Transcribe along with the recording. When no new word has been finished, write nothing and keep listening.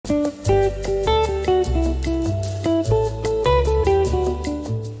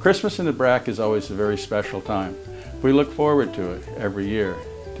Christmas in the Brac is always a very special time. We look forward to it every year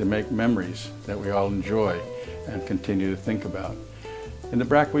to make memories that we all enjoy and continue to think about. In the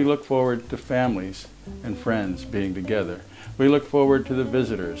Brac, we look forward to families and friends being together. We look forward to the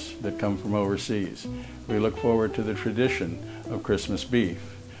visitors that come from overseas. We look forward to the tradition of Christmas beef.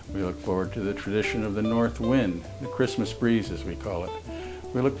 We look forward to the tradition of the north wind, the Christmas breeze as we call it.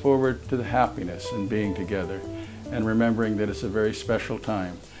 We look forward to the happiness and being together and remembering that it's a very special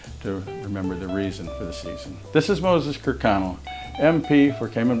time to remember the reason for the season. This is Moses Kirkconnell, MP for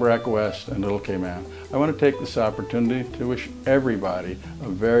Cayman, Brac West, and Little Cayman. I want to take this opportunity to wish everybody a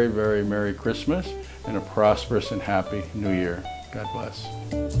very, very Merry Christmas and a prosperous and happy New Year. God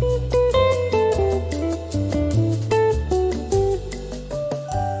bless.